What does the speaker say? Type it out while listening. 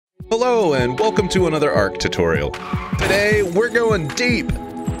Hello and welcome to another ARK tutorial. Today we're going deep.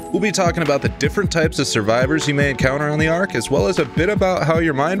 We'll be talking about the different types of survivors you may encounter on the ARK, as well as a bit about how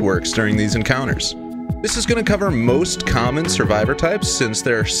your mind works during these encounters. This is going to cover most common survivor types since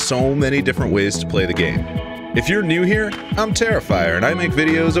there are so many different ways to play the game. If you're new here, I'm Terrifier and I make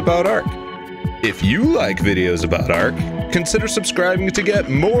videos about ARK. If you like videos about ARK, consider subscribing to get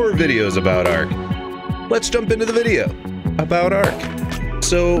more videos about ARK. Let's jump into the video about ARK.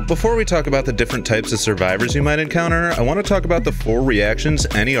 So, before we talk about the different types of survivors you might encounter, I want to talk about the 4 reactions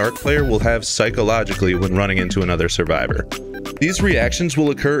any ARK player will have psychologically when running into another survivor. These reactions will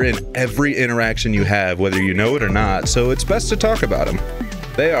occur in every interaction you have, whether you know it or not, so it's best to talk about them.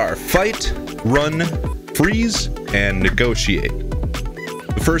 They are fight, run, freeze, and negotiate.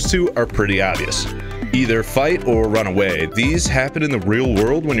 The first 2 are pretty obvious. Either fight or run away. These happen in the real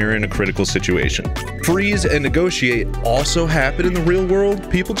world when you're in a critical situation. Freeze and negotiate also happen in the real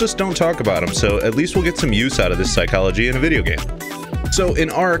world. People just don't talk about them, so at least we'll get some use out of this psychology in a video game. So in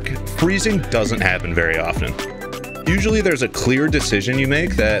ARK, freezing doesn't happen very often. Usually there's a clear decision you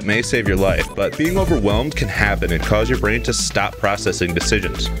make that may save your life, but being overwhelmed can happen and cause your brain to stop processing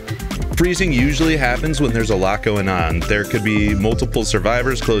decisions. Freezing usually happens when there's a lot going on. There could be multiple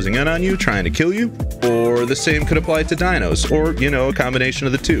survivors closing in on you, trying to kill you, or the same could apply to dinos, or, a combination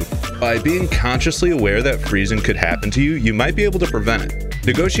of the 2. By being consciously aware that freezing could happen to you, you might be able to prevent it.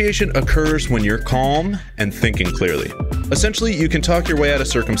 Negotiation occurs when you're calm and thinking clearly. Essentially, you can talk your way out of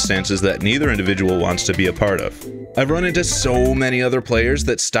circumstances that neither individual wants to be a part of. I've run into so many other players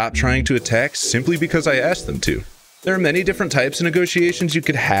that stop trying to attack simply because I asked them to. There are many different types of negotiations you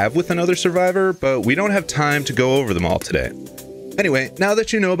could have with another survivor, but we don't have time to go over them all today. Anyway, now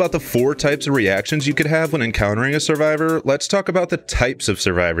that you know about the 4 types of reactions you could have when encountering a survivor, let's talk about the types of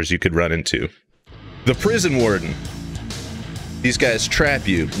survivors you could run into. The Prison Warden. These guys trap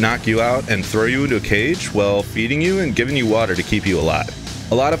you, knock you out, and throw you into a cage while feeding you and giving you water to keep you alive.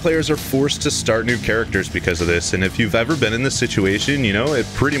 A lot of players are forced to start new characters because of this, and if you've ever been in this situation, it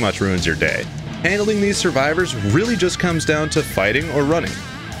pretty much ruins your day. Handling these survivors really just comes down to fighting or running.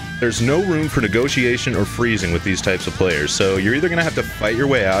 There's no room for negotiation or freezing with these types of players, so you're either going to have to fight your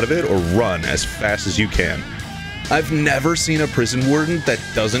way out of it or run as fast as you can. I've never seen a prison warden that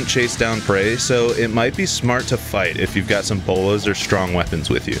doesn't chase down prey, so it might be smart to fight if you've got some bolas or strong weapons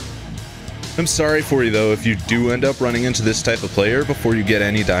with you. I'm sorry for you though if you do end up running into this type of player before you get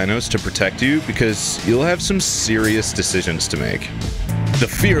any dinos to protect you, because you'll have some serious decisions to make. The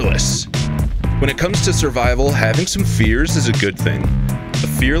Fearless. When it comes to survival, having some fears is a good thing.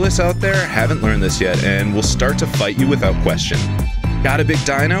 The fearless out there haven't learned this yet and will start to fight you without question. Got a big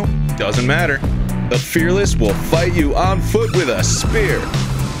dino? Doesn't matter. The fearless will fight you on foot with a spear.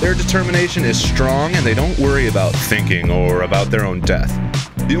 Their determination is strong and they don't worry about thinking or about their own death.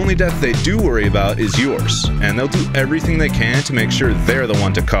 The only death they do worry about is yours, and they'll do everything they can to make sure they're the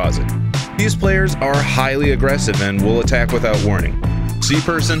one to cause it. These players are highly aggressive and will attack without warning. See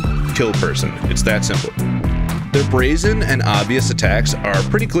person, kill person. It's that simple. Their brazen and obvious attacks are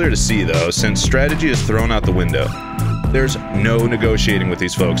pretty clear to see though, since strategy is thrown out the window. There's no negotiating with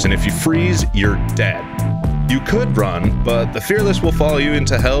these folks, and if you freeze, you're dead. You could run, but the Fearless will follow you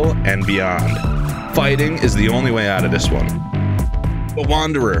into hell and beyond. Fighting is the only way out of this one. The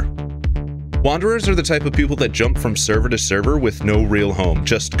Wanderer. Wanderers are the type of people that jump from server to server with no real home,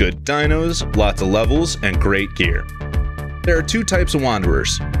 just good dinos, lots of levels, and great gear. There are 2 types of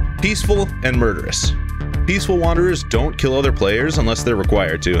Wanderers, peaceful and murderous. Peaceful Wanderers don't kill other players unless they're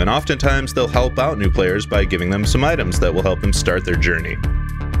required to, and oftentimes they'll help out new players by giving them some items that will help them start their journey.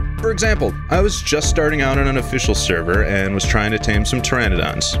 For example, I was just starting out on an official server and was trying to tame some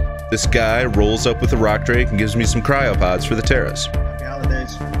Pteranodons. This guy rolls up with a rock drake and gives me some cryopods for the Terras. Happy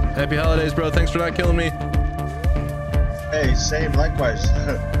holidays. Happy holidays, bro. Thanks for not killing me. Hey, same, likewise.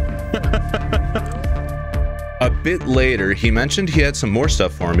 A bit later, he mentioned he had some more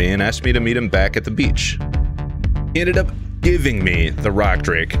stuff for me and asked me to meet him back at the beach. He ended up giving me the rock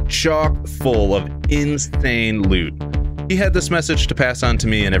drake, chock full of insane loot. He had this message to pass on to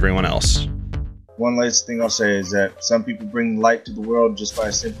me and everyone else. One last thing I'll say is that some people bring light to the world just by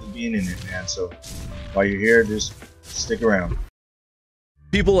simply being in it, man. So while you're here, just stick around.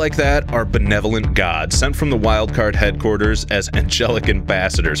 People like that are benevolent gods sent from the Wildcard headquarters as angelic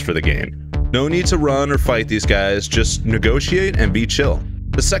ambassadors for the game. No need to run or fight these guys, just negotiate and be chill.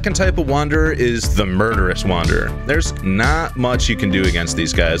 The second type of Wanderer is the Murderous Wanderer. There's not much you can do against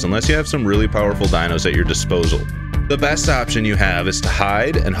these guys unless you have some really powerful dinos at your disposal. The best option you have is to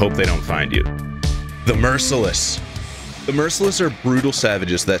hide and hope they don't find you. The Merciless. The Merciless are brutal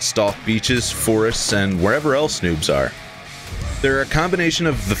savages that stalk beaches, forests, and wherever else noobs are. They're a combination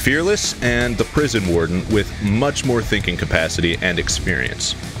of the Fearless and the Prison Warden with much more thinking capacity and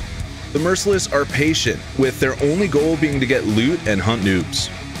experience. The Merciless are patient, with their only goal being to get loot and hunt noobs.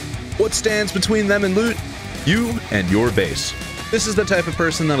 What stands between them and loot? You and your base. This is the type of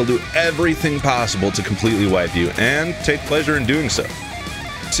person that'll do everything possible to completely wipe you, and take pleasure in doing so.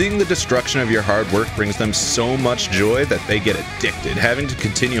 Seeing the destruction of your hard work brings them so much joy that they get addicted, having to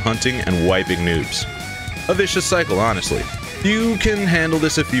continue hunting and wiping noobs. A vicious cycle, honestly. You can handle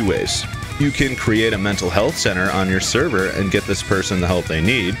this a few ways. You can create a mental health center on your server and get this person the help they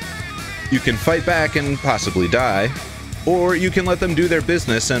need. You can fight back and possibly die. Or you can let them do their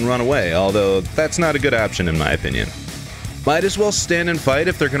business and run away, although that's not a good option in my opinion. Might as well stand and fight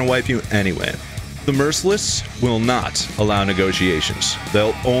if they're going to wipe you anyway. The Merciless will not allow negotiations.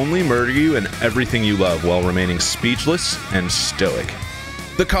 They'll only murder you and everything you love while remaining speechless and stoic.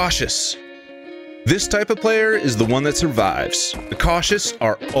 The Cautious. This type of player is the one that survives. The Cautious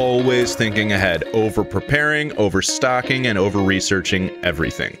are always thinking ahead, over preparing, overstocking, and over researching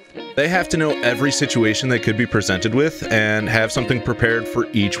everything. They have to know every situation they could be presented with and have something prepared for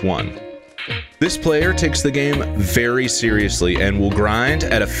each one. This player takes the game very seriously and will grind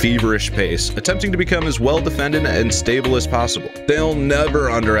at a feverish pace, attempting to become as well defended and stable as possible. They'll never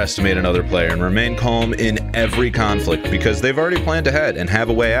underestimate another player and remain calm in every conflict because they've already planned ahead and have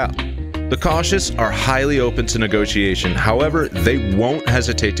a way out. The Cautious are highly open to negotiation, however, they won't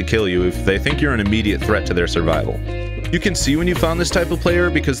hesitate to kill you if they think you're an immediate threat to their survival. You can see when you found this type of player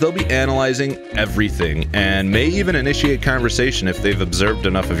because they'll be analyzing everything and may even initiate conversation if they've observed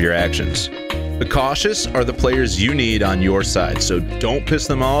enough of your actions. The Cautious are the players you need on your side, so don't piss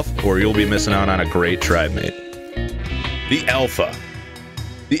them off or you'll be missing out on a great tribe mate. The Alpha.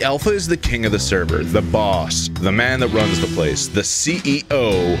 The Alpha is the king of the server, the boss, the man that runs the place, the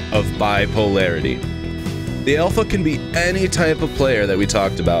CEO of bipolarity. The Alpha can be any type of player that we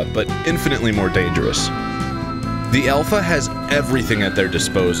talked about, but infinitely more dangerous. The Alpha has everything at their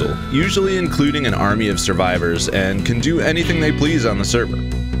disposal, usually including an army of survivors, and can do anything they please on the server.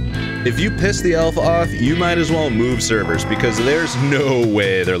 If you piss the Alpha off, you might as well move servers because there's no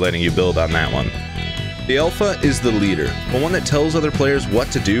way they're letting you build on that one. The Alpha is the leader, the one that tells other players what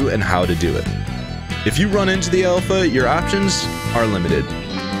to do and how to do it. If you run into the Alpha, your options are limited.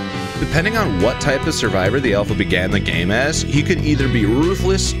 Depending on what type of survivor the Alpha began the game as, he could either be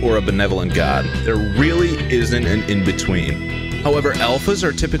ruthless or a benevolent god. There really isn't an in-between. However, Alphas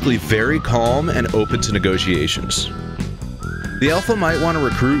are typically very calm and open to negotiations. The Alpha might want to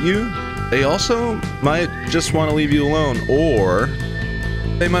recruit you, they also might just want to leave you alone, or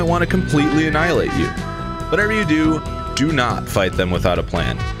they might want to completely annihilate you. Whatever you do, do not fight them without a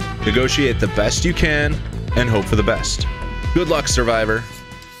plan. Negotiate the best you can and hope for the best. Good luck, Survivor.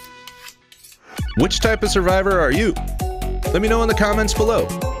 Which type of survivor are you? Let me know in the comments below.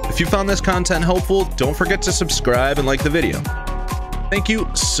 If you found this content helpful, don't forget to subscribe and like the video. Thank you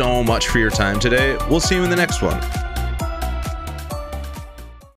so much for your time today. We'll see you in the next one.